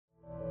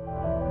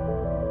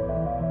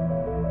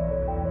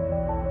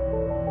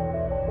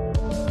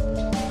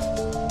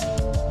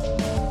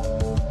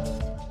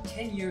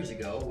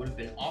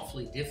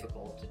awfully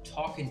difficult to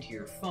talk into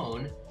your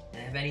phone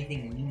and have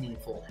anything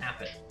meaningful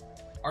happen.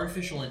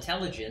 Artificial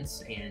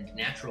intelligence and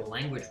natural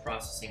language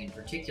processing in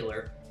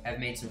particular have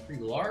made some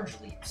pretty large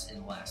leaps in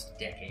the last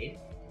decade.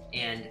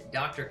 And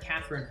Dr.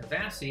 Catherine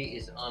Havasi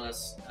is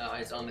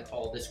on the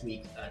call this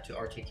week to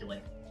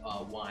articulate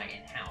why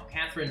and how.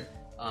 Catherine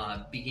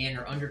began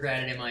her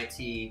undergrad at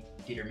MIT,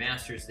 did her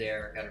master's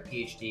there, got her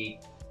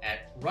PhD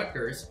at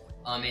Rutgers,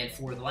 and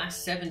for the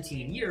last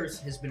 17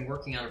 years has been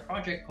working on a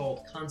project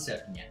called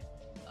ConceptNet,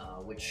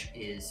 which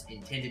is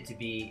intended to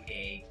be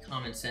a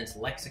common sense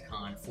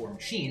lexicon for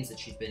machines that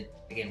she's been,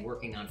 again,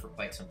 working on for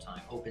quite some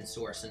time, open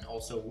source, and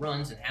also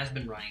runs and has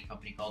been running a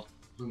company called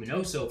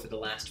Luminoso for the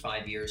last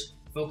 5 years,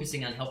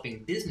 focusing on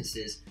helping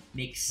businesses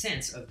make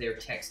sense of their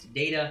text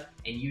data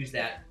and use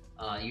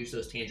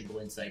those tangible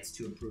insights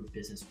to improve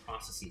business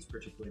processes.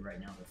 Particularly right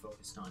now, they're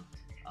focused on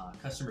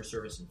customer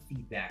service and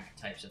feedback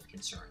types of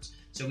concerns.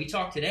 So we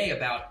talked today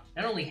about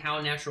not only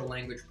how natural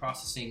language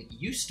processing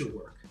used to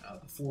work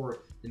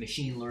before the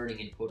machine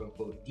learning and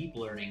quote-unquote deep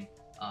learning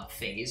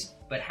phase,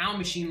 but how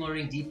machine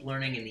learning, deep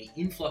learning, and the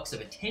influx of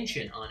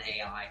attention on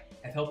AI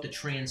have helped to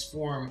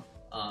transform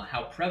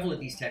how prevalent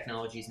these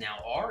technologies now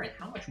are and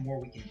how much more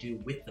we can do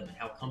with them and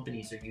how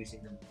companies are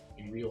using them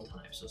in real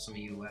time. So some of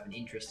you who have an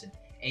interest in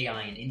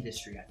AI and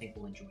industry, I think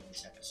will enjoy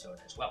this episode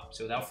as well.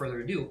 So without further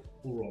ado,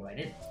 we'll roll right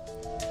in.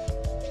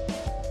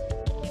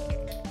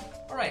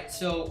 All right,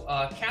 so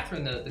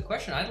Catherine, the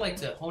question I'd like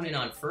to hone in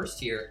on first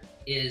here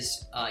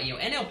is,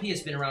 NLP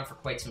has been around for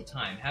quite some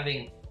time,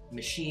 having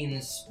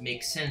machines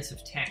make sense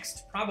of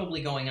text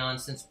probably going on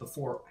since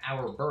before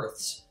our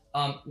births.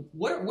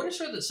 What are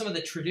sort of some of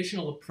the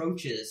traditional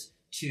approaches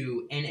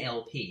to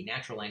NLP,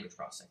 natural language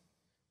processing?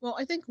 Well,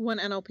 I think when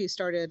NLP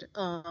started,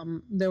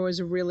 there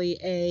was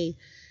really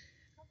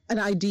an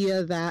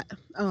idea that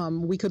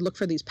we could look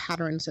for these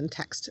patterns in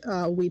text.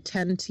 We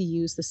tend to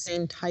use the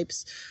same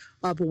types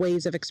of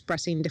ways of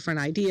expressing different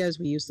ideas.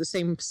 We use the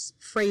same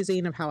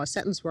phrasing of how a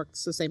sentence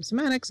works, the same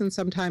semantics, and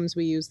sometimes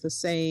we use the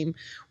same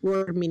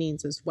word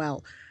meanings as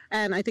well.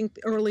 And I think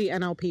early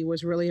NLP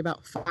was really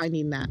about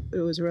finding that. It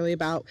was really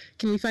about,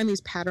 can we find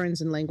these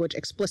patterns in language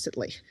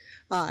explicitly?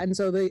 And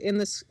so in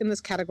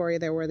this category,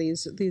 there were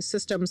these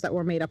systems that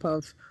were made up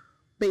of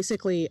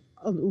basically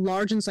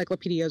large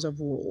encyclopedias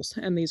of rules,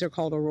 and these are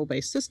called a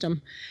rule-based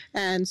system.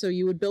 And so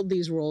you would build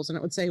these rules, and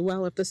it would say,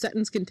 well, if the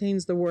sentence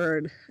contains the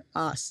word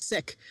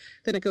sick,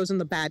 then it goes in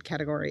the bad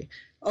category.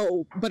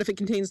 Oh, but if it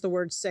contains the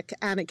word sick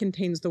and it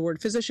contains the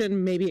word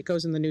physician, maybe it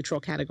goes in the neutral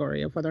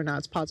category of whether or not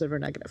it's positive or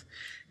negative.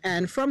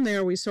 And from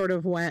there, we sort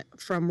of went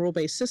from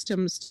rule-based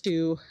systems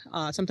to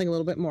something a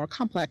little bit more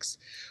complex,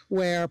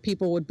 where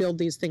people would build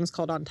these things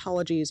called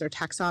ontologies or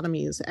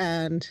taxonomies,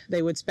 and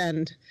they would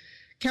spend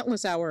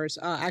countless hours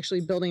actually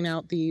building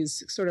out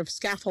these sort of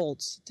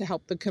scaffolds to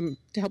help the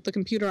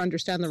computer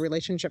understand the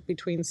relationship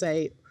between,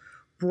 say,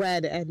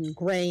 bread and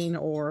grain,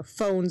 or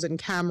phones and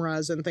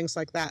cameras and things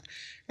like that.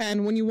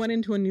 And when you went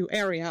into a new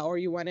area or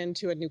you went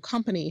into a new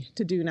company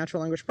to do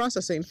natural language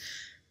processing,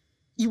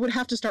 you would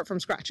have to start from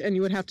scratch, and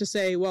you would have to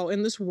say, well,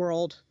 in this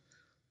world,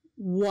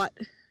 what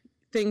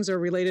things are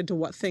related to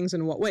what things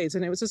in what ways?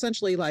 And it was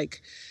essentially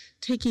like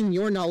taking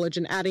your knowledge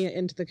and adding it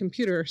into the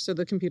computer so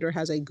the computer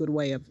has a good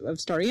way of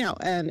starting out.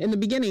 And in the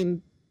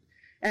beginning,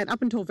 and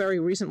up until very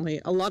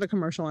recently, a lot of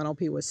commercial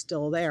NLP was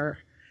still there.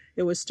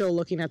 It was still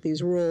looking at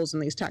these rules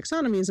and these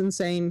taxonomies and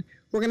saying,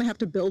 we're going to have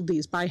to build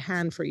these by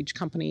hand for each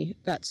company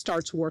that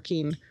starts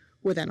working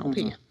with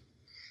NLP.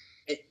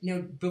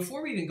 Mm-hmm.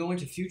 Before we even go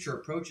into future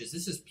approaches,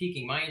 this is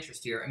piquing my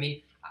interest here. I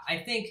mean, I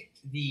think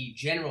the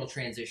general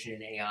transition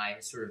in AI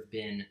has sort of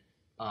been,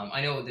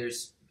 I know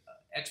there's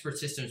expert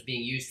systems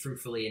being used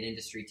fruitfully in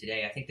industry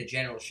today. I think the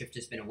general shift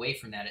has been away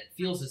from that. It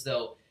feels as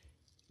though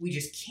we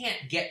just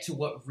can't get to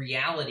what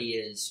reality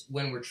is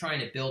when we're trying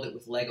to build it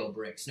with Lego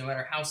bricks. No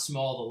matter how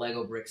small the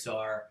Lego bricks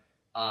are,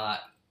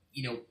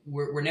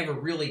 we're never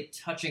really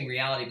touching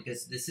reality,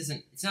 because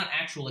it's not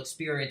actual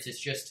experience. It's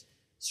just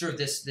sort of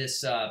this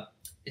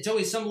it's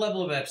always some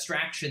level of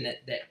abstraction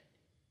that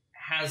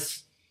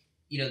has,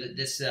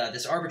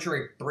 this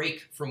arbitrary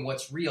break from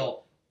what's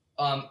real.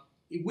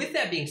 With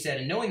that being said,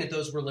 and knowing that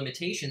those were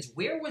limitations,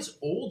 where was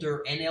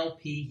older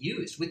NLP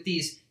used with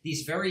these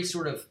very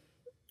sort of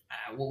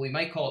what we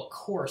might call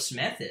coarse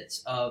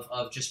methods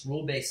of just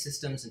rule-based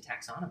systems and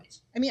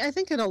taxonomies? I mean, I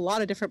think in a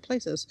lot of different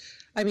places.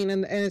 I mean,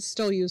 and it's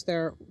still used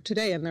there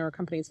today, and there are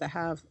companies that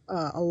have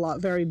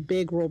very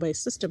big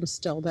rule-based systems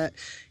still that,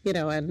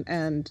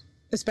 and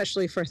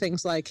especially for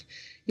things like,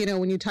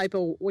 when you type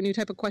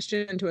a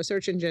question into a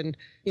search engine,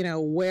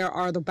 where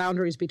are the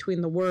boundaries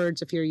between the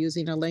words if you're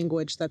using a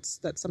language that's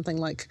something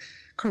like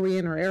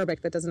Korean or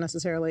Arabic that doesn't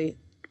necessarily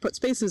put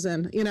spaces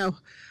in,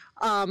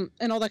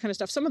 and all that kind of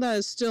stuff. Some of that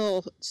is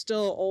still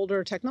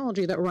older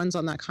technology that runs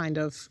on that kind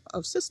of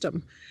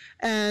system.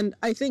 And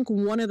I think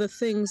one of the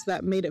things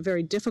that made it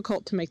very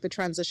difficult to make the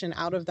transition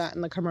out of that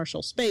in the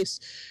commercial space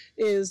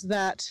is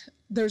that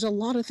there's a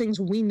lot of things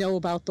we know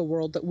about the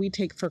world that we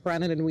take for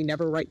granted and we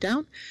never write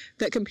down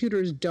that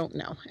computers don't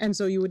know. And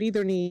so you would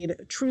either need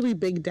truly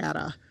big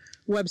data,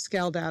 web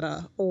scale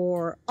data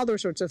or other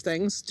sorts of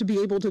things to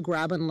be able to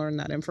grab and learn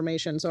that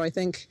information. So I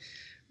think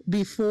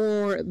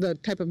before the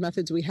type of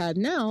methods we had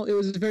now, it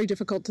was very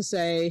difficult to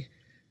say,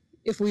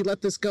 if we let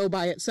this go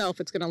by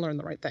itself, it's going to learn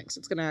the right things.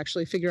 It's going to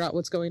actually figure out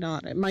what's going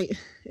on. It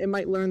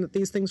might learn that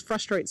these things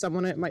frustrate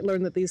someone. It might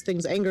learn that these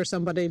things anger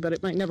somebody, but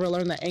it might never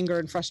learn that anger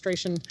and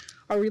frustration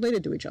are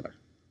related to each other.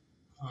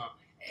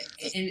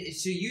 And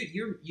so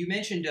you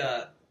mentioned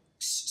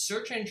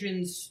search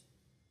engines,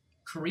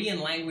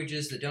 Korean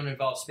languages that don't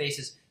involve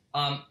spaces.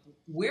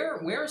 Where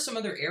are some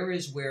other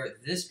areas where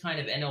this kind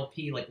of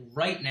NLP, like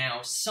right now,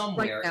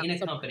 somewhere in a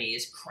company,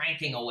 is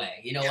cranking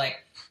away? You know,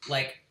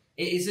 like.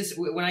 Is this,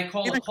 when I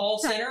call a call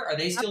center, are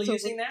they still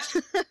using that?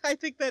 I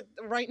think that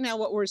right now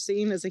what we're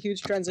seeing is a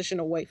huge transition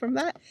away from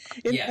that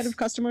in kind of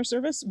customer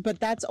service, but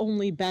that's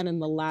only been in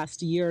the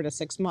last year to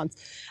 6 months.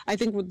 I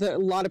think a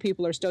lot of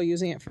people are still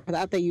using it for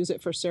that. They use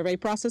it for survey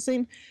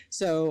processing.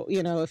 So,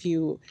 you know, if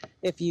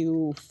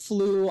you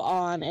flew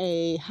on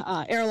a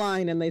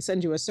airline and they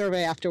send you a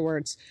survey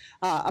afterwards,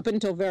 up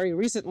until very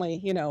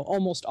recently, you know,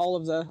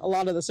 a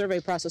lot of the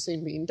survey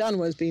processing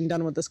was being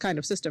done with this kind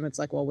of system. It's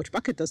like, well, which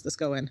bucket does this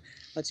go in?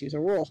 Let's use a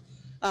rule,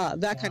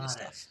 that kind of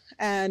stuff.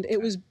 And it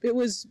was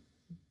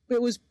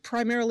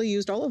primarily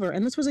used all over.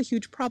 And this was a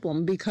huge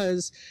problem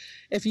because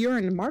if you're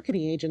in a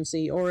marketing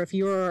agency or if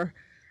you're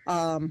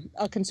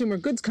a consumer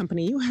goods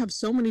company, you have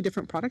so many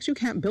different products. You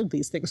can't build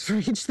these things for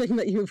each thing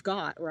that you've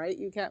got, right?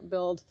 You can't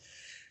build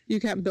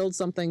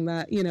something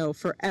that, you know,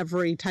 for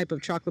every type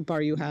of chocolate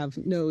bar you have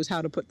knows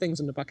how to put things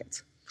into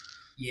buckets.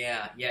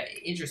 Yeah,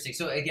 interesting.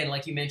 So again,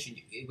 like you mentioned,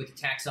 with the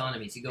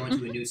taxonomies, you go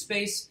into a new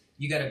space,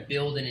 you got to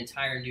build an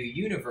entire new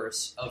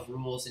universe of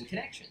rules and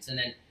connections. And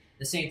then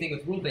the same thing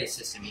with rule-based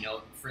system. You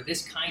know, for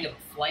this kind of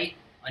flight,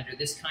 under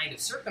this kind of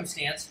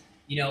circumstance,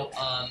 you know,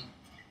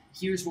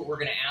 here's what we're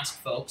going to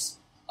ask folks.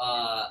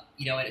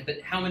 You know,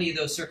 but how many of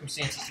those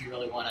circumstances do you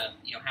really want to,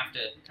 you know, have to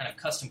kind of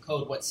custom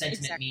code what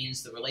sentiment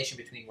means, the relation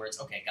between words?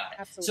 Okay, got it.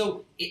 Absolutely.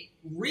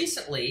 So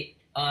recently,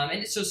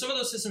 and so some of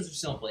those systems are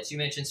still in place. You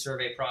mentioned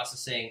survey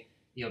processing,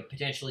 you know,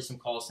 potentially some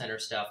call center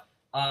stuff.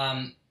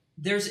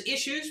 There's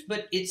issues,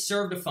 but it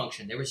served a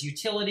function. There was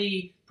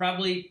utility,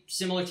 probably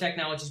similar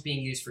technologies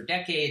being used for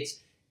decades.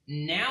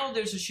 Now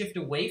there's a shift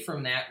away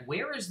from that.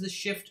 Where is the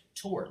shift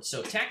towards?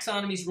 So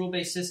taxonomies,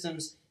 rule-based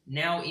systems,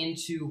 now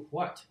into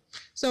what?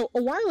 So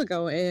a while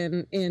ago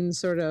in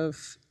sort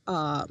of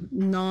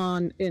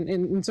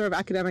in sort of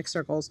academic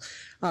circles,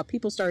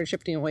 people started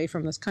shifting away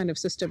from this kind of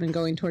system and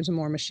going towards a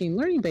more machine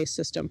learning based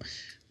system.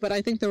 But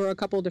I think there were a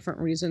couple of different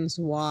reasons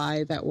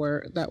why that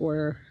were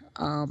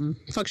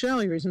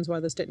functionality reasons why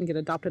this didn't get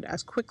adopted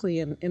as quickly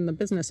in the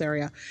business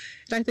area.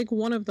 And I think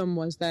one of them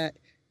was that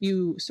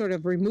you sort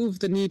of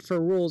removed the need for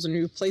rules and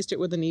you replaced it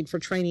with the need for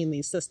training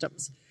these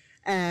systems.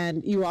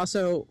 And you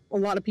also, a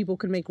lot of people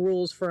could make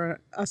rules for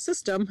a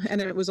system,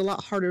 and it was a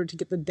lot harder to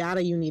get the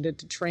data you needed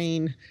to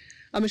train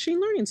a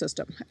machine learning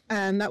system.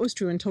 And that was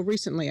true until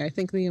recently. I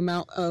think the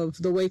amount of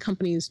the way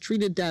companies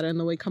treated data and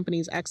the way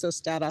companies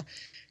access data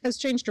has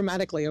changed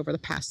dramatically over the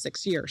past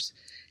 6 years.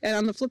 And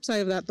on the flip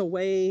side of that,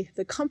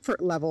 the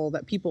comfort level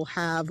that people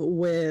have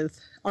with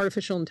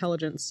artificial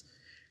intelligence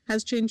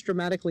has changed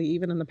dramatically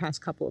even in the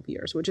past couple of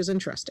years, which is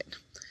interesting.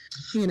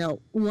 You know,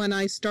 when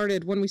we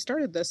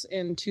started this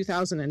in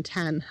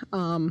 2010,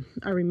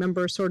 I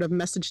remember sort of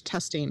message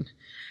testing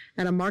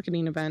at a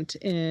marketing event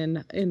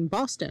in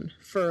Boston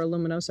for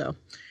Luminoso.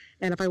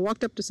 And if I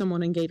walked up to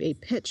someone and gave a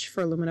pitch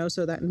for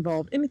Luminoso that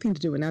involved anything to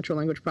do with natural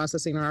language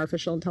processing or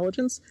artificial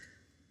intelligence,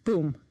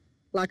 boom,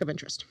 lack of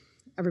interest.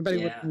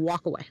 Everybody would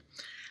walk away.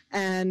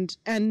 And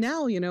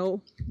now, you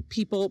know,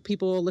 people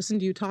listen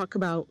to you talk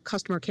about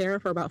customer care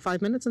for about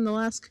 5 minutes and they'll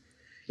ask,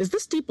 is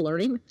this deep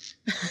learning?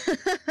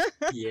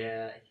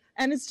 Yeah.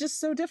 And it's just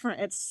so different.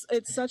 It's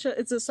such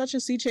a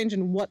sea change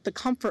in what the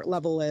comfort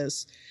level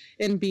is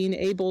in being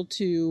able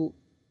to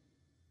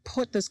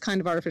put this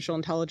kind of artificial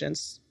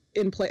intelligence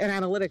in play and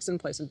analytics in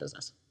place in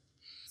business.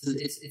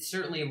 It's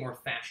certainly a more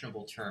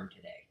fashionable term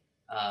today.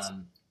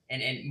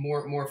 And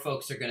more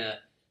folks are going to,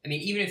 I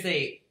mean, even if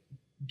they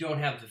don't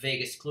have the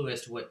vaguest clue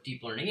as to what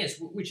deep learning is,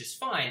 which is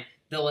fine,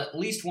 they'll at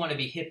least want to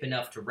be hip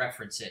enough to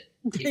reference it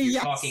if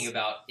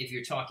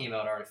you're talking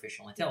about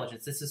artificial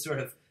intelligence. This is sort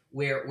of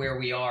where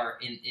we are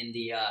in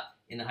the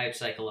hype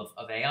cycle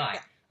of AI.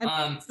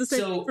 It's the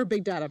same thing for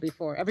big data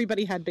before.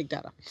 Everybody had big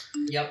data.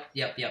 Yep.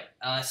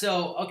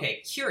 So,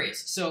 okay,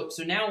 curious. So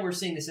now we're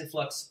seeing this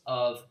influx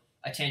of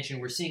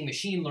attention. We're seeing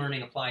machine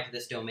learning apply to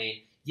this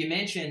domain. You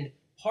mentioned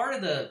part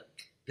of the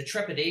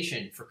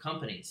trepidation for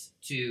companies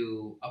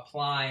to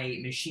apply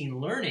machine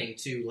learning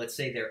to, let's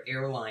say, their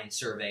airline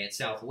survey at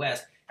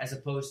Southwest, as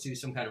opposed to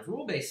some kind of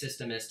rule-based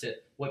system as to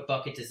what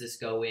bucket does this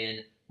go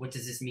in, what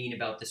does this mean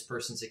about this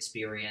person's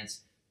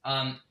experience,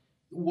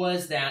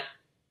 was that,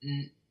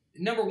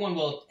 number one,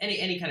 well,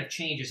 any kind of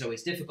change is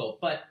always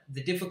difficult, but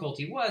the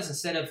difficulty was,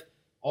 instead of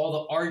all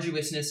the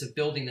arduousness of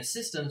building the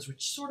systems,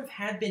 which sort of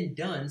had been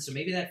done, so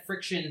maybe that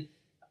friction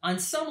on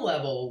some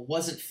level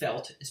wasn't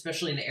felt,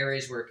 especially in the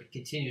areas where it could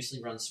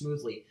continuously run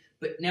smoothly.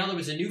 But now there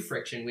was a new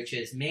friction, which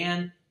is,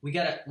 man, we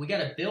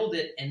gotta build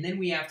it, and then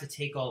we have to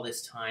take all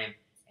this time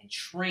and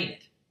train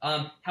it.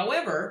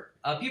 However,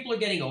 people are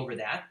getting over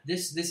that.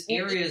 This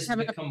area has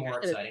become more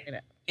exciting.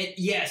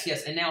 Yes,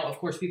 and now of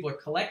course people are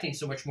collecting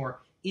so much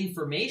more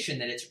information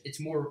that it's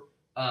more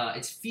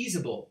it's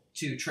feasible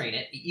to train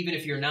it. Even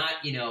if you're not,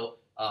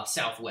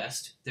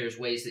 Southwest, there's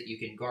ways that you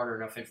can garner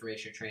enough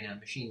information to train a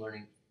machine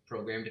learning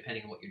program,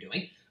 depending on what you're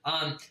doing.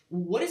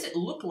 What does it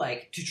look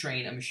like to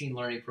train a machine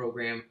learning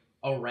program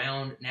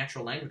around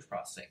natural language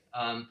processing?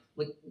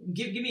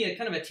 Give me a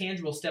kind of a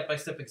tangible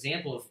step-by-step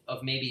example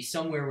of maybe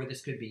somewhere where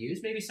this could be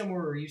used, maybe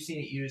somewhere where you've seen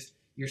it used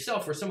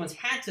yourself, where someone's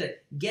had to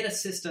get a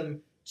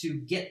system to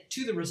get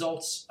to the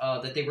results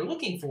that they were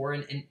looking for,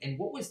 and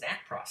what was that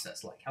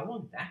process like? How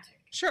long did that take?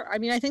 Sure. I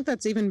mean, I think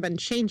that's even been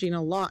changing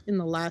a lot in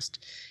the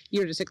last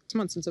year to 6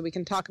 months. And so we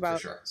can talk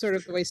about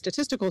the way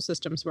statistical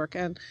systems work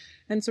and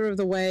sort of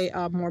the way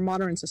more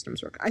modern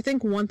systems work. I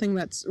think one thing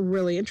that's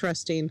really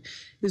interesting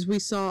is we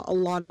saw a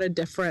lot of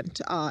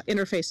different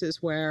interfaces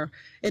where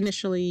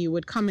initially you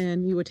would come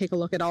in, you would take a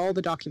look at all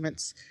the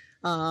documents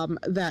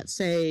that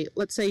say,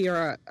 let's say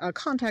you're a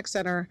contact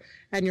center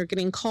and you're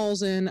getting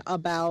calls in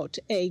about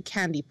a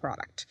candy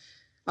product.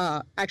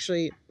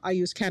 Actually, I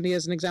used candy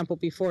as an example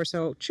before,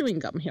 so chewing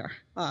gum here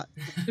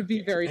to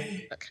be very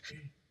specific.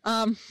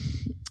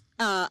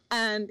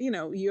 And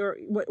you're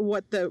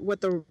what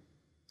the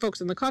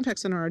folks in the contact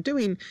center are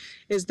doing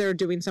is they're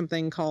doing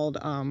something called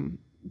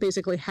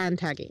basically hand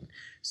tagging.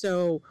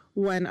 So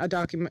when a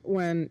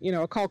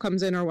call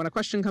comes in or when a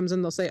question comes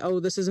in, they'll say, "Oh,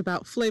 this is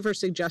about flavor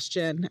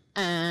suggestion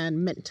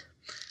and mint."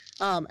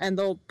 And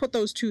they'll put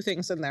those two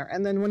things in there.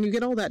 And then when you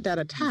get all that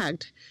data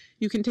tagged,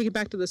 you can take it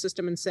back to the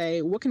system and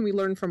say, what can we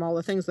learn from all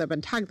the things that have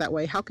been tagged that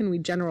way? How can we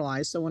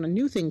generalize? So when a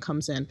new thing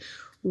comes in,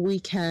 we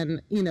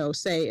can,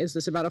 say, is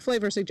this about a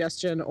flavor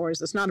suggestion or is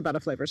this not about a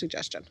flavor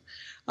suggestion?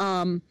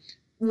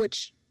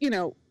 Which,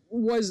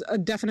 was a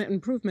definite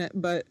improvement,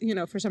 but,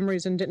 for some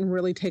reason didn't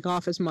really take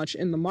off as much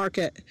in the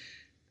market.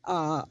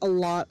 A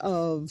lot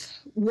of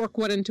work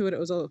went into it. It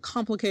was a little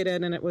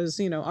complicated, and it was,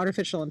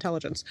 artificial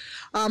intelligence.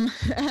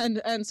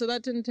 And so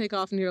that didn't take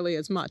off nearly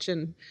as much.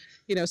 And,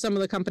 some of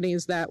the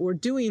companies that were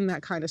doing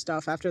that kind of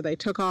stuff after they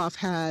took off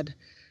had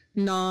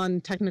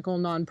non-technical,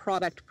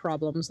 non-product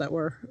problems that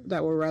were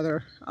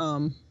rather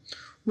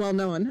well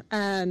known.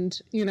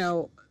 And,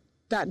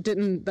 that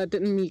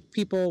didn't make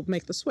people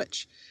make the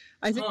switch.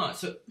 I think,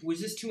 so was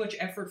this too much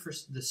effort for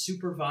the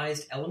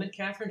supervised element,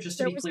 Catherine? Just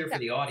to be clear for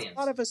the audience.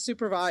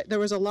 There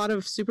was a lot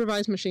of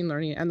supervised machine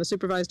learning, and the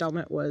supervised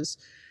element was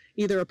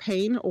either a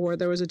pain or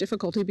there was a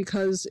difficulty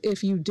because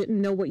if you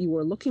didn't know what you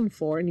were looking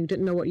for and you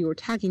didn't know what you were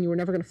tagging, you were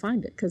never going to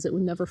find it because it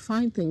would never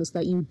find things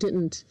that you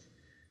didn't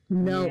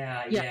know.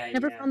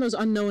 Never found those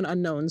unknown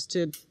unknowns,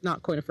 to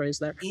not coin a phrase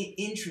there.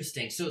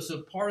 Interesting.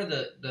 So part of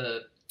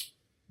the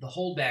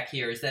holdback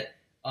here is that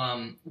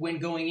when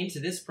going into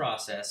this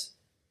process,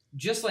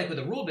 just like with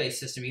a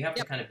rule-based system, you have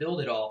to kind of build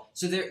it all.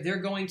 So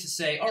they're going to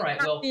say, all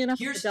right, well,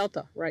 here's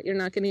delta, right? You're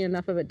not getting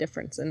enough of a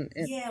difference.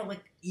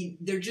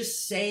 They're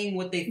just saying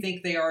what they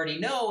think they already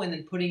know and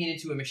then putting it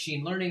into a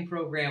machine learning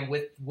program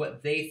with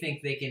what they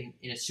think they can,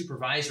 in a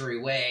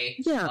supervisory way,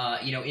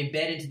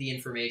 embed into the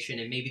information,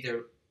 and maybe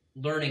they're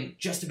learning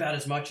just about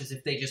as much as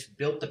if they just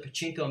built the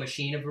pachinko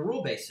machine of a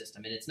rule-based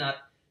system, and it's not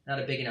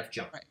a big enough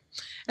jump. Right.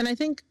 And I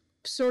think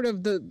sort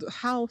of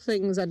how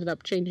things ended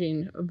up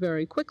changing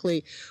very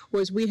quickly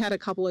was we had a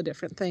couple of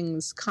different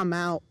things come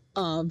out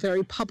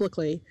very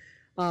publicly,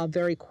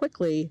 very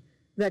quickly,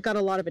 that got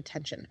a lot of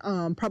attention.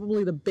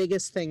 Probably the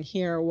biggest thing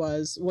here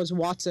was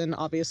Watson,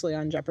 obviously,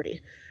 on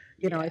Jeopardy.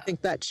 I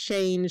think that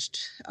changed.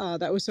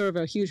 That was sort of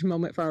a huge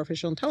moment for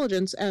artificial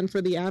intelligence, and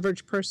for the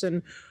average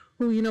person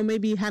who,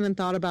 maybe hadn't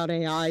thought about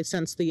AI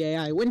since the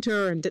AI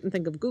winter and didn't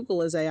think of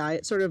Google as AI,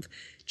 it sort of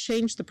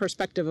changed the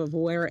perspective of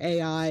where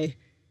AI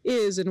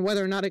is and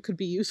whether or not it could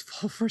be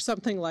useful for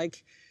something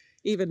like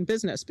even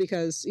business,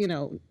 because,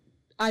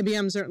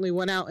 IBM certainly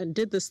went out and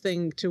did this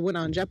thing to win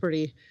on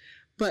Jeopardy,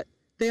 but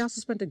they also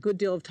spent a good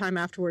deal of time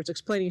afterwards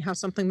explaining how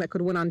something that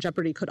could win on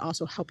Jeopardy could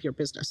also help your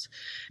business.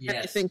 Yes.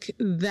 And I think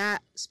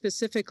that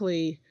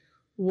specifically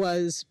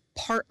was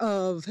part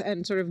of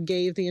and sort of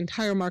gave the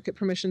entire market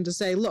permission to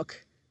say,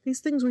 look, these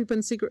things we've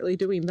been secretly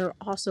doing, they're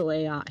also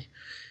AI.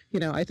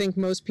 I think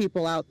most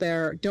people out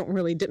there didn't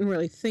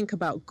really think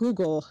about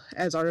Google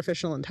as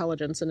artificial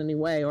intelligence in any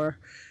way, or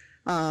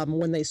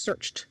when they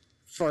searched,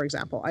 for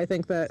example. I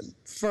think that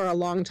for a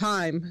long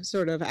time,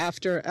 sort of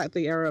at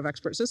the era of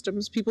expert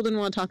systems, people didn't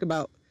want to talk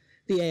about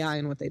the AI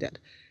and what they did.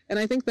 And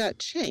I think that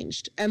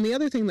changed. And the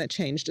other thing that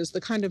changed is the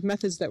kind of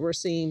methods that we're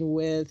seeing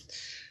with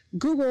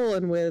Google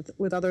and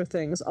with other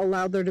things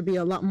allowed there to be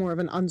a lot more of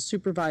an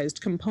unsupervised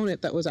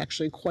component that was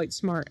actually quite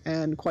smart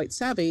and quite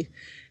savvy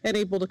and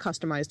able to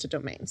customize to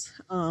domains.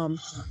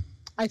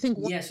 I think...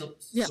 So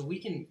we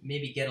can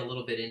maybe get a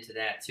little bit into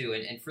that too.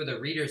 And for the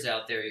readers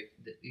out there,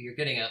 you're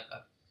getting a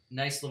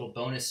nice little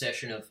bonus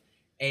session of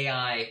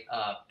AI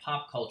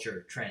pop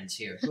culture trends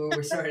here.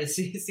 We're starting to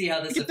see how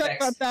this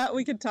affects talk about that.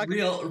 We could talk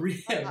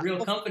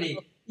real company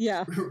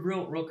Yeah.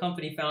 real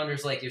company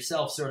founders like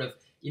yourself, sort of,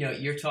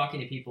 you're talking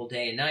to people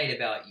day and night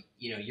about,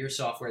 your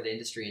software, the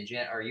industry in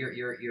general, or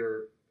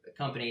your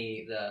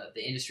company, the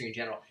industry in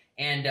general,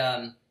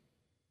 and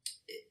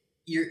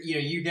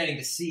you're getting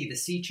to see the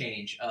sea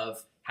change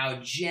of how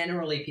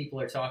generally people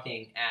are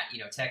talking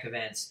at tech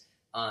events,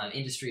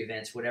 industry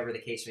events, whatever the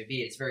case may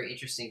be. It's very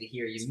interesting to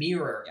hear you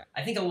mirror. Yeah.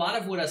 I think a lot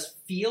of what us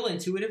feel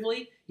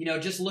intuitively,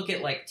 just look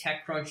at like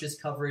TechCrunch's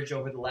coverage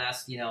over the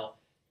last,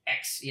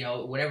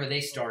 whatever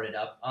they started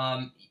up,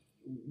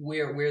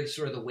 where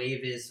sort of the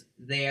wave is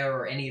there,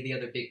 or any of the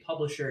other big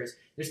publishers.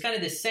 There's kind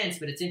of this sense,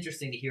 but it's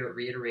interesting to hear it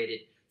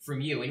reiterated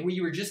from you. And what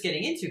you were just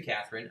getting into,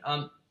 Catherine,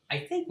 I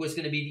think was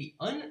going to be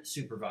the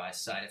unsupervised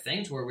side of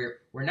things, where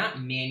we're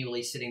not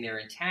manually sitting there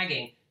and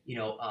tagging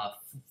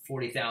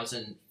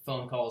 40,000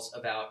 phone calls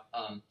about,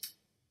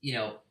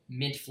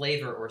 mint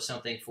flavor or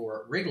something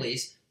for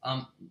Wrigley's.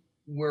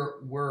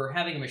 We're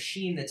having a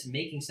machine that's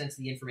making sense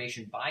of the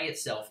information by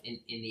itself in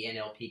the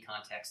NLP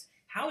context.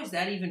 How is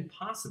that even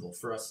possible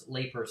for us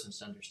laypersons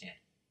to understand?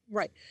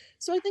 Right.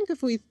 So I think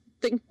if we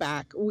think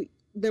back,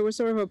 there was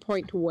sort of a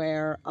point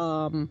where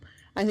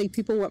I think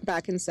people went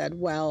back and said,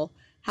 well,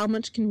 how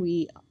much can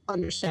we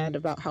understand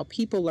about how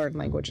people learn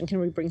language, and can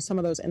we bring some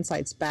of those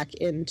insights back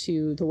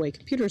into the way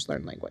computers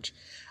learn language?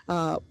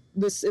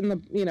 This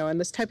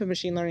type of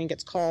machine learning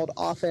gets called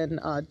often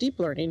deep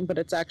learning, but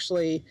it's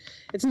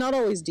not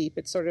always deep.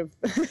 It's sort of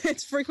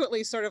it's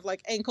frequently sort of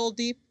like ankle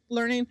deep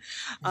learning.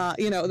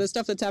 The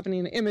stuff that's happening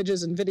in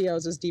images and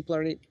videos is deep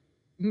learning,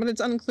 but it's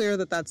unclear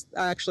that that's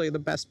actually the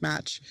best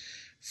match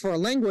for a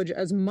language,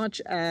 as much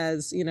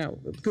as,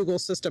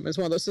 Google's system is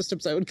one of those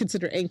systems I would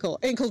consider ankle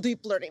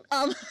deep learning.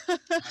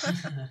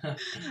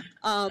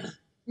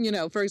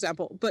 For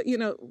example, but,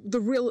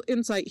 the real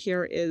insight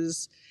here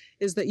is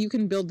that you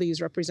can build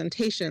these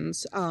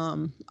representations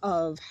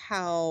of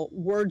how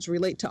words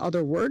relate to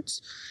other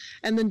words,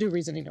 and then do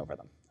reasoning over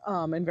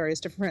them in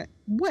various different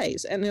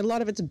ways. And a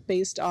lot of it's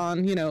based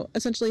on,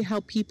 essentially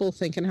how people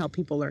think and how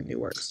people learn new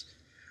words.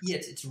 Yeah,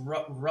 it's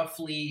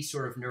roughly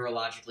sort of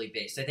neurologically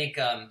based. I think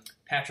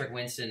Patrick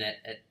Winston at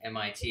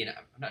MIT, and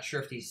I'm not sure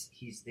if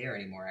he's there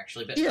anymore,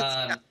 actually. But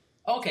yeah.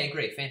 Okay,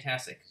 great,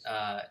 fantastic,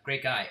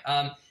 great guy.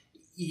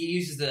 He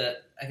uses the,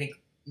 I think,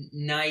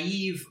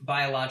 naive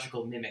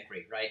biological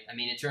mimicry, right? I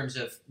mean, in terms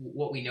of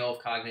what we know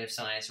of cognitive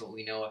science, what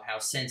we know of how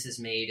sense is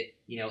made,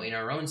 in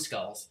our own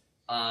skulls.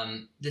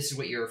 This is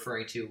what you're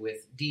referring to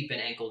with deep and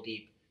ankle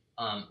deep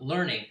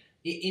learning.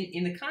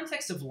 In the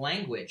context of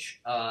language,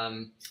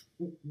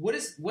 what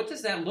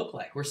does that look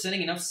like? We're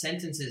sending enough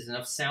sentences,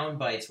 enough sound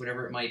bites,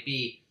 whatever it might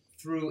be,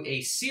 through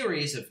a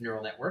series of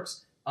neural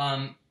networks.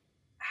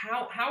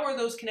 How are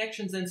those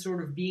connections then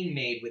sort of being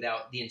made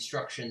without the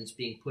instructions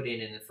being put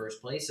in the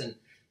first place? And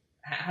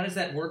how does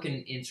that work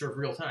in sort of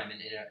real time in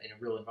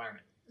a real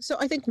environment? So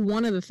I think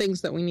one of the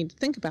things that we need to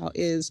think about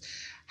is,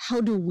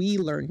 how do we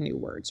learn new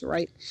words,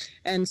 right?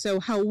 And so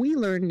how we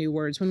learn new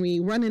words, when we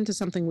run into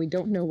something we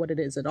don't know what it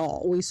is at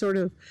all, we sort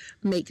of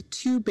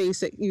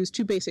use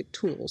two basic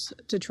tools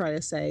to try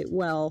to say,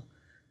 well,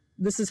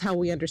 this is how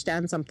we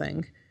understand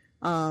something.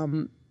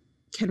 Can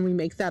we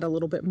make that a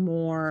little bit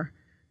more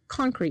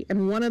concrete?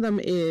 And one of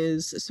them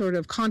is sort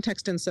of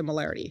context and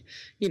similarity.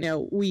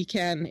 We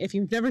can, if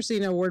you've never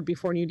seen a word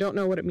before and you don't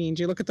know what it means,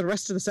 you look at the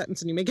rest of the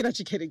sentence and you make an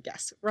educated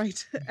guess,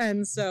 right?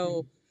 And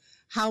so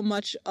how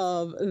much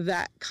of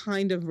that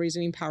kind of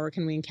reasoning power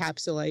can we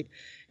encapsulate,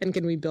 and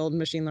can we build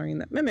machine learning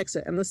that mimics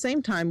it? And at the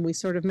same time, we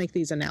sort of make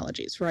these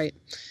analogies, right?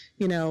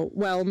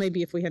 Well,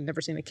 maybe if we had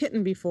never seen a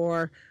kitten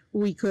before,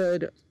 we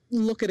could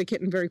look at a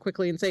kitten very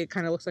quickly and say it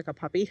kind of looks like a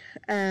puppy,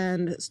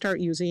 and start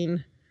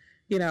using,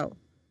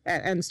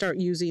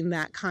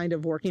 that kind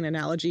of working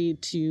analogy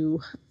to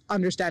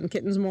understand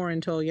kittens more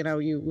until,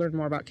 you learn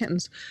more about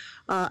kittens.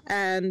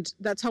 And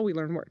that's how we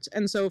learn words.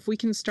 And so if we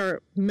can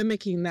start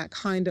mimicking that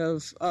kind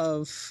of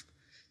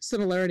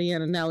similarity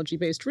and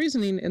analogy-based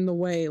reasoning in the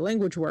way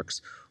language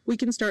works, we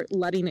can start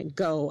letting it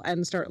go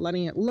and start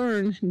letting it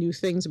learn new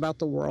things about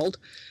the world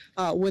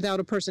without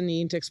a person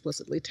needing to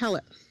explicitly tell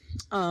it.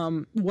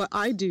 What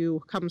I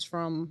do comes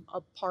from a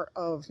part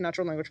of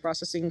natural language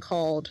processing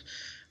called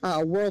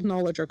world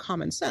knowledge or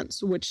common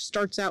sense, which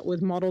starts out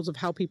with models of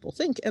how people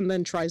think and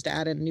then tries to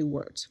add in new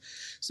words.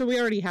 So we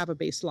already have a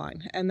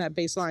baseline, and that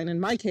baseline, in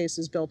my case,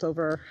 is built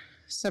over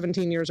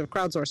 17 years of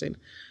crowdsourcing.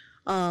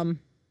 And,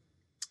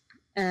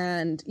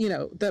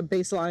 the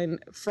baseline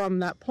from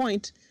that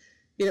point,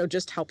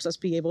 just helps us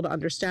be able to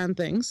understand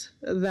things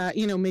that,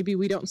 maybe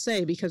we don't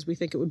say because we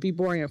think it would be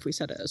boring if we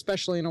said it,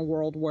 especially in a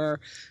world where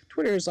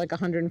Twitter is like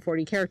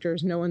 140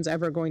 characters. No one's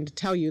ever going to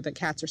tell you that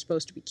cats are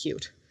supposed to be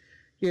cute.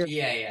 You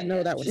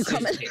know that when you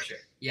come in.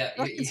 Yeah,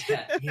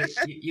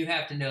 you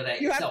have to know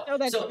that yourself. You have to know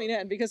that coming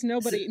in, because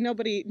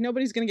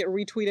nobody's going to get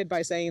retweeted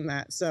by saying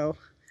that. So,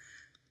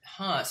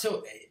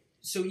 so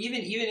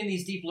even in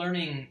these deep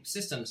learning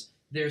systems,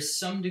 there's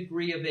some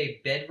degree of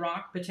a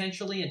bedrock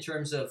potentially in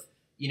terms of,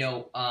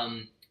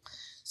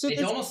 so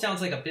it almost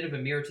sounds like a bit of a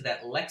mirror to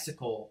that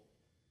lexical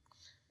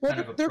Well,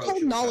 kind of they're approach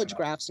called are we talking knowledge about?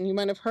 graphs, and you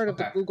might have heard of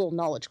the Okay. Google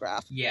Knowledge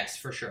Graph. Yes,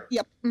 for sure.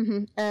 Yep.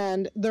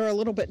 And they're a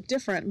little bit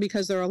different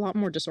because they're a lot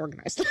more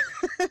disorganized.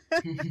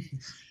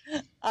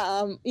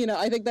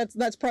 I think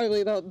that's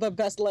probably the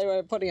best way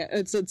of putting it.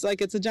 It's like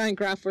it's a giant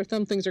graph where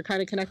some things are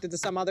kind of connected to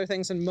some other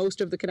things, and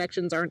most of the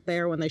connections aren't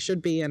there when they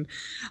should be, and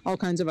all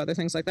kinds of other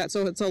things like that.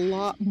 So it's a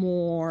lot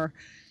more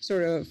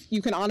sort of,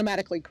 you can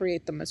automatically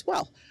create them as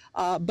well.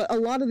 But a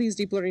lot of these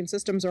deep learning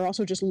systems are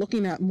also just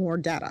looking at more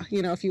data.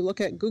 If you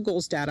look at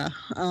Google's data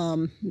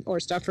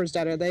or Stanford's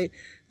data,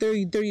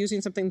 they're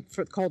using something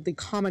called the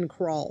Common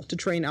Crawl to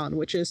train on,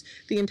 which is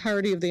the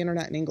entirety of the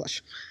internet in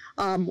English.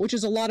 Which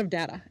is a lot of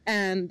data.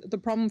 And the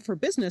problem for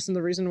business, and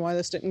the reason why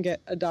this didn't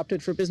get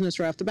adopted for business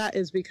right off the bat,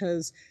 is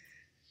because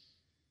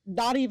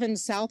not even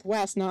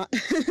Southwest,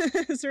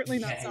 certainly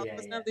not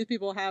Southwest, none of these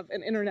people have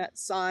an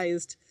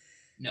internet-sized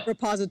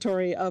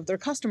repository of their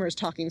customers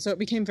talking. So it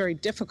became very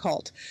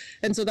difficult.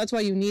 And so that's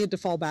why you needed to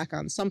fall back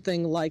on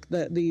something like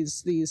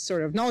these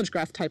sort of knowledge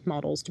graph type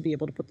models to be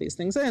able to put these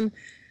things in,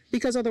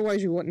 because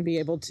otherwise you wouldn't be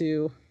able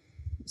to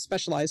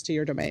specialize to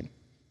your domain.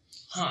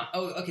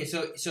 Oh, okay.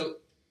 So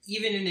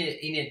even in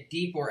a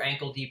deep or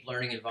ankle deep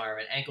learning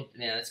environment,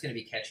 that's going to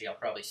be catchy. I'll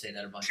probably say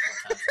that a bunch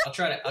more times.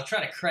 I'll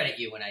try to credit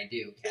you when I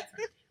do,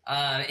 Catherine.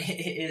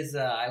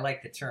 I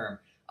like the term.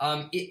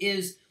 It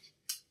is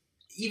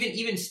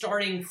even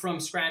starting from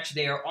scratch.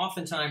 There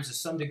oftentimes is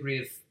some degree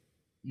of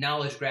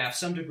knowledge graph,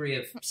 some degree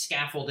of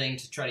scaffolding,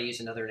 to try to use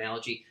another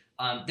analogy,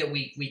 that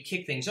we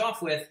kick things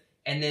off with,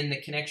 and then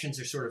the connections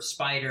are sort of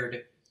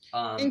spidered.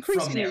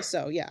 Increasingly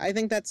so, yeah. I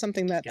think that's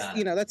something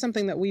that's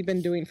something that we've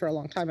been doing for a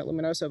long time at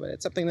Luminoso, but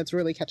it's something that's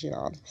really catching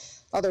on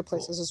other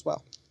places as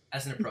well.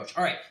 As an approach.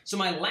 All right. So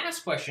my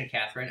last question,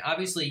 Catherine,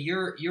 obviously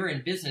you're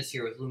in business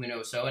here with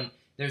Luminoso, and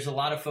there's a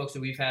lot of folks that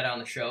we've had on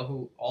the show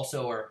who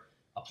also are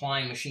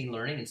applying machine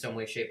learning in some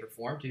way, shape, or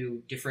form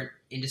to different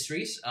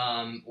industries,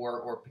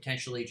 or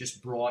potentially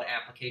just broad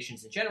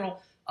applications in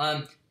general.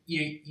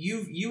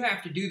 You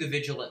have to do the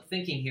vigilant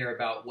thinking here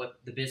about what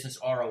the business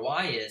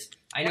ROI is.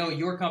 I know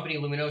your company,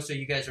 Luminoso,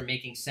 you guys are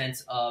making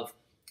sense of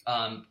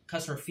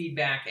customer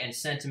feedback and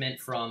sentiment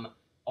from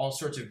all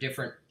sorts of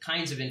different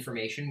kinds of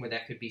information where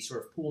that could be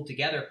sort of pooled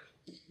together.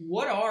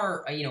 What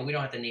are, we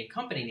don't have to name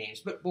company names,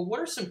 but what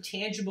are some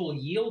tangible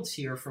yields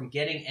here from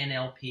getting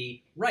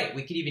NLP right?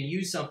 We could even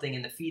use something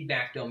in the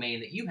feedback domain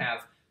that you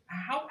have.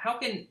 How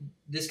can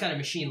this kind of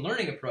machine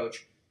learning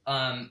approach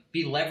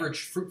be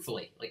leveraged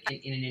fruitfully, like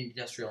in an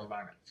industrial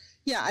environment?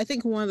 Yeah, I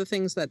think one of the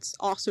things that's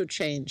also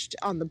changed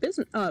on the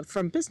business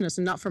from business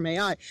and not from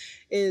AI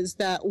is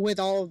that with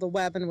all of the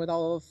web and with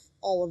all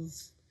of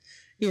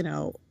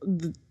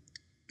the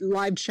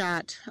live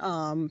chat,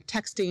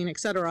 texting,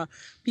 etc.,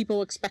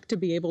 people expect to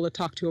be able to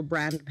talk to a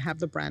brand and have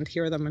the brand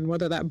hear them, and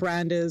whether that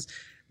brand is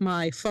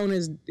my phone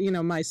is,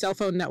 my cell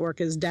phone network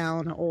is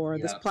down, or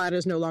this plan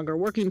is no longer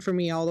working for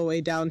me, all the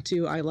way down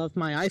to I love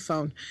my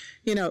iPhone.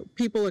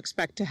 People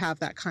expect to have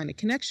that kind of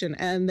connection,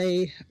 and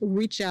they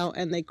reach out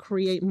and they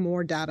create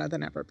more data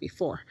than ever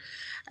before.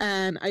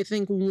 And I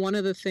think one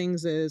of the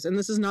things is, and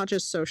this is not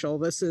just social,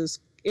 this is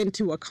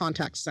into a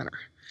contact center,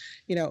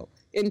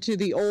 into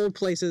the old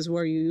places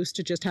where you used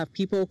to just have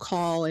people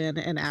call in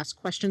and ask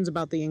questions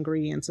about the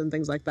ingredients and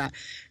things like that.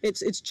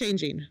 It's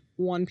changing.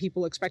 One,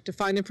 people expect to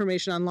find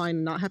information online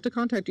and not have to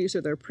contact you,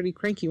 so they're pretty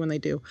cranky when they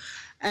do.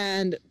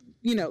 And,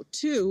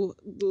 two,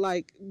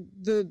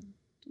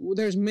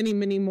 there's many,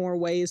 many more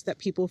ways that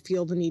people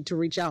feel the need to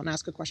reach out and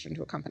ask a question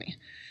to a company.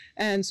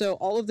 And so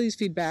all of these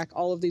feedback,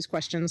 all of these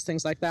questions,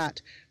 things like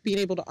that, being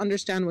able to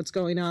understand what's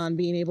going on,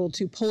 being able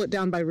to pull it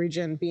down by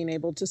region, being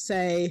able to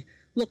say,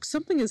 look,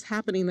 something is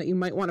happening that you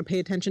might want to pay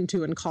attention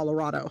to in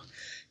Colorado.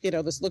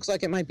 This looks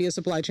like it might be a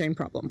supply chain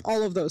problem,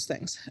 all of those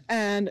things.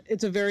 And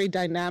it's a very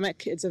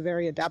dynamic, it's a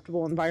very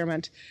adaptable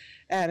environment,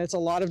 and it's a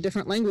lot of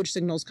different language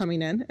signals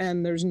coming in,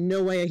 and there's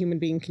no way a human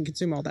being can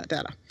consume all that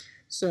data.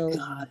 So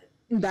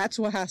that's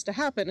what has to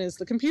happen, is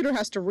the computer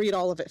has to read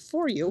all of it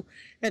for you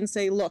and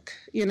say, look,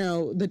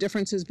 the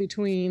differences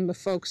between the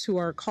folks who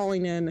are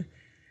calling in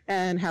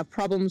and have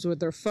problems with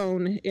their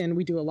phone, and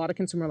we do a lot of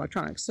consumer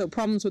electronics, so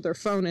problems with their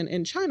phone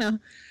in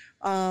China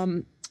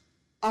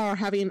are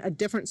having a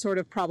different sort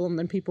of problem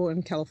than people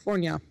in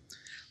California.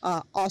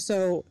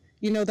 Also,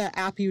 that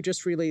app you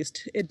just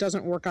released, it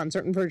doesn't work on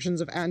certain versions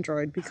of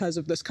Android because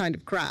of this kind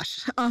of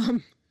crash.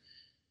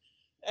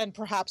 And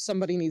perhaps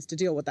somebody needs to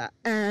deal with that.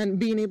 And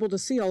being able to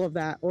see all of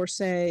that, or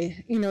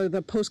say,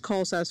 the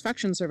post-call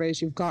satisfaction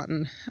surveys you've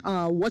gotten,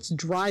 what's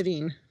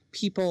driving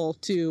people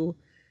to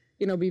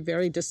be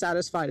very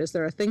dissatisfied? Is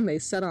there a thing they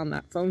said on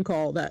that phone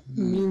call that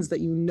means that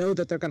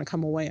that they're going to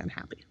come away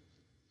unhappy?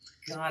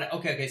 Got it.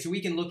 Okay. So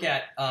we can look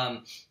at,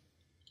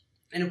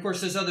 and of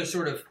course, there's other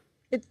sort of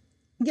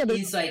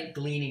insight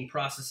gleaning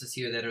processes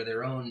here that are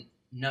their own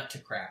nut to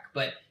crack.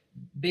 But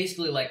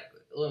basically,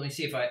 let me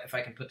see if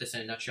I can put this in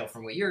a nutshell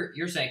from what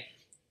you're saying.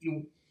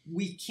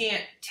 We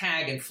can't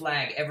tag and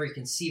flag every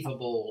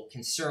conceivable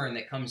concern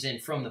that comes in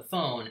from the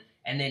phone,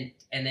 and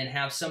then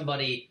have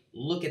somebody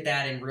look at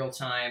that in real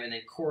time and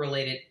then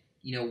correlate it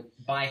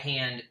by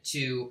hand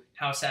to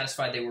how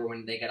satisfied they were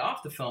when they got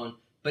off the phone.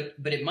 But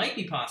it might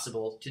be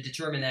possible to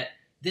determine that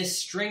this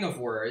string of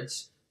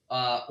words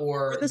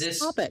or this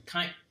topic.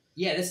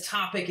 This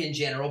topic in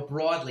general,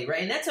 broadly,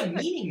 right? And that's a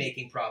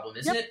meaning-making problem,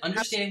 isn't it?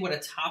 Understanding what a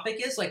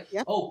topic is,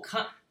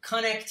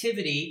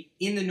 connectivity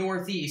in the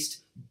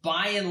Northeast,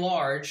 by and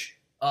large,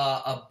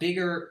 a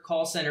bigger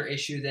call center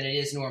issue than it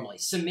is normally.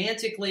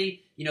 Semantically,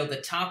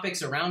 the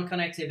topics around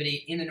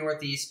connectivity in the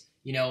Northeast,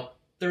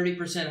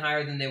 30%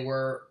 higher than they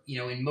were,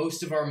 in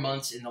most of our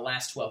months in the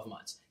last 12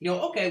 months.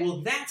 Okay,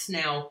 well, that's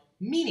now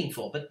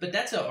meaningful, but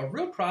that's a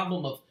real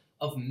problem of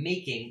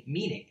making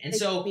meaning. And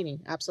so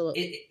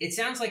absolutely. It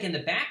sounds like in the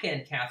back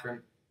end,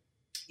 Catherine,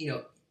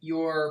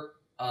 your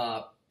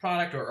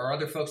product or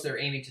other folks that are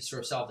aiming to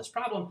sort of solve this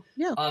problem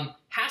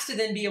has to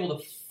then be able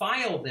to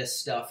file this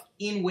stuff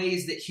in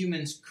ways that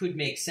humans could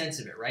make sense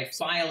of it, right?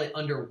 File it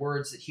under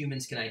words that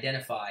humans can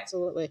identify.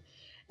 Absolutely.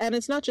 And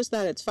it's not just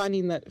that, it's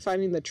finding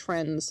the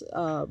trends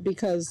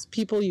because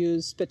people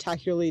use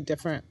spectacularly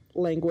different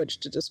language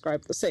to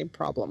describe the same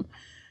problem.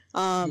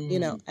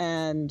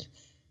 And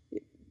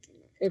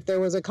if there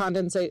was we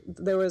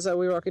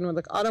were working with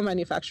an auto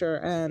manufacturer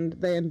and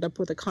they ended up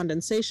with a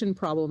condensation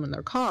problem in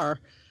their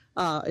car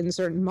in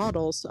certain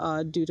models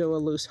due to a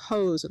loose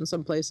hose in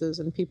some places,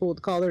 and people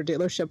would call their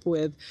dealership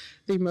with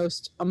the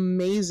most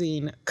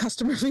amazing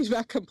customer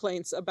feedback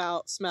complaints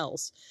about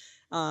smells.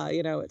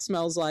 It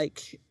smells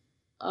like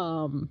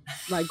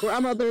my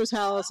grandmother's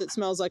house. It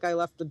smells like I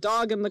left the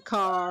dog in the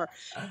car.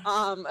 Say,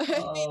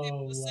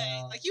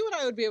 like you and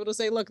I would be able to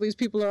say, look, these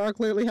people are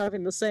clearly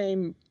having the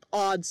same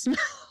odd smell,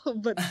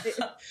 but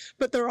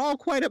they're all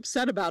quite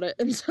upset about it.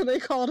 And so they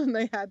called and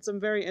they had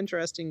some very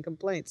interesting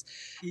complaints.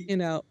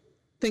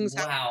 Things.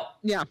 Wow.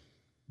 Yeah.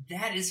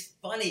 That is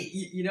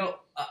funny.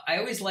 I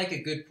always like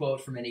a good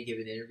quote from any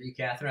given interview,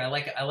 Catherine. I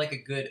like a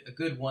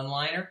good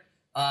one-liner.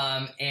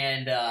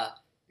 And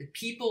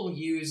people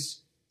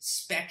use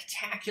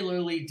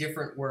spectacularly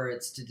different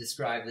words to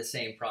describe the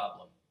same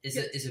problem.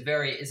 Is a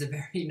very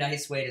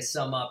nice way to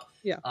sum up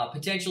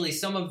potentially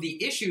some of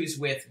the issues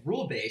with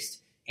rule-based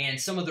and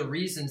some of the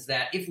reasons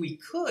that if we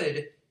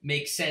could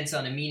make sense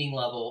on a meaning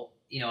level,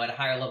 at a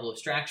higher level of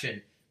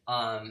abstraction,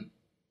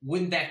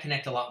 wouldn't that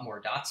connect a lot more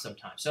dots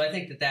sometimes? So I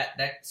think that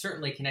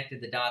certainly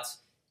connected the dots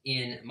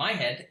in my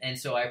head, and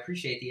so I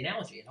appreciate the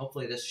analogy, and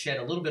hopefully this shed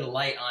a little bit of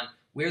light on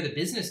where the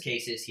business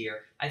case is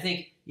here. I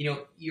think,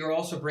 you're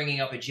also bringing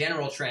up a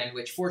general trend,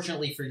 which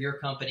fortunately for your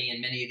company and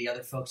many of the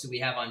other folks that we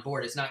have on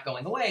board is not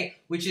going away,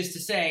 which is to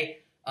say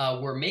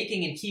we're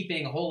making and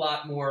keeping a whole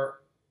lot more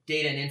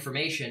data and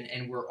information,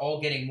 and we're all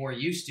getting more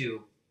used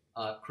to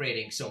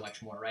creating so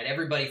much more, right?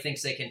 Everybody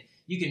thinks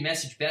you can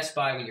message Best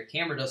Buy when your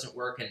camera doesn't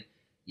work, and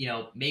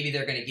maybe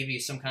they're going to give you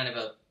some kind of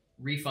a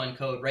refund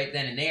code right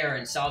then and there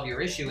and solve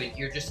your issue, and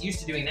you're just used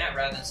to doing that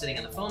rather than sitting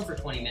on the phone for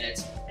 20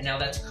 minutes, and now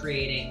that's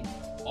creating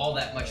all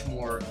that much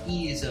more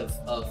ease of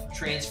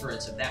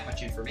transference of that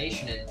much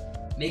information, and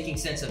making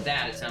sense of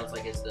that, it sounds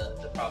like, is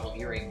the problem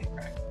you're aiming to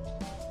crack.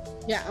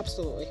 Yeah,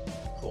 absolutely.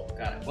 Cool,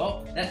 got it.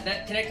 Well,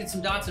 that connected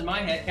some dots in my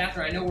head.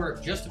 Catherine, I know we're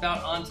just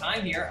about on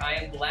time here. I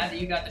am glad that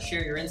you got to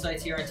share your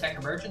insights here on Tech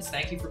Emergence.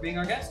 Thank you for being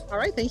our guest. All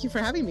right, thank you for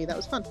having me. That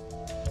was fun.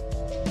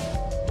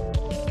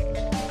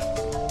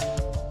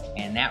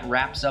 And that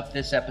wraps up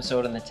this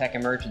episode on the Tech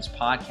Emergence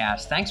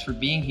podcast. Thanks for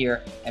being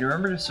here. And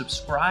remember to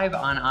subscribe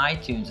on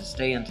iTunes to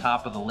stay on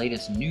top of the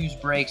latest news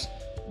breaks,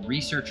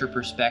 researcher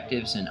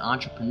perspectives, and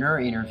entrepreneur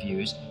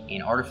interviews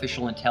in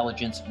artificial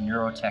intelligence,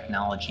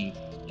 neurotechnology,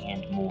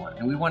 and more.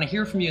 And we want to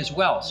hear from you as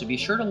well, so be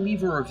sure to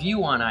leave a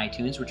review on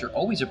iTunes, which are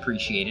always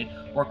appreciated,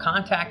 or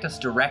contact us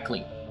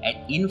directly at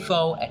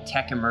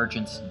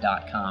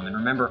info@techemergence.com. And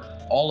remember,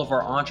 all of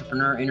our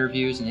entrepreneur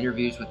interviews and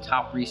interviews with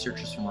top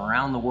researchers from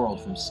around the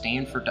world, from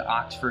Stanford to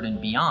Oxford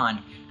and beyond,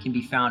 can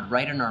be found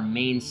right on our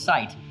main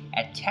site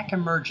at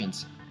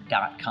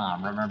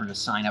techemergence.com. Remember to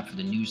sign up for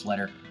the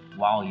newsletter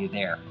while you're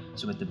there.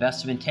 So with the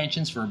best of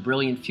intentions for a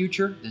brilliant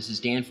future, this is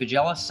Dan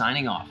Faggella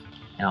signing off,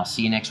 and I'll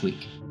see you next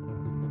week.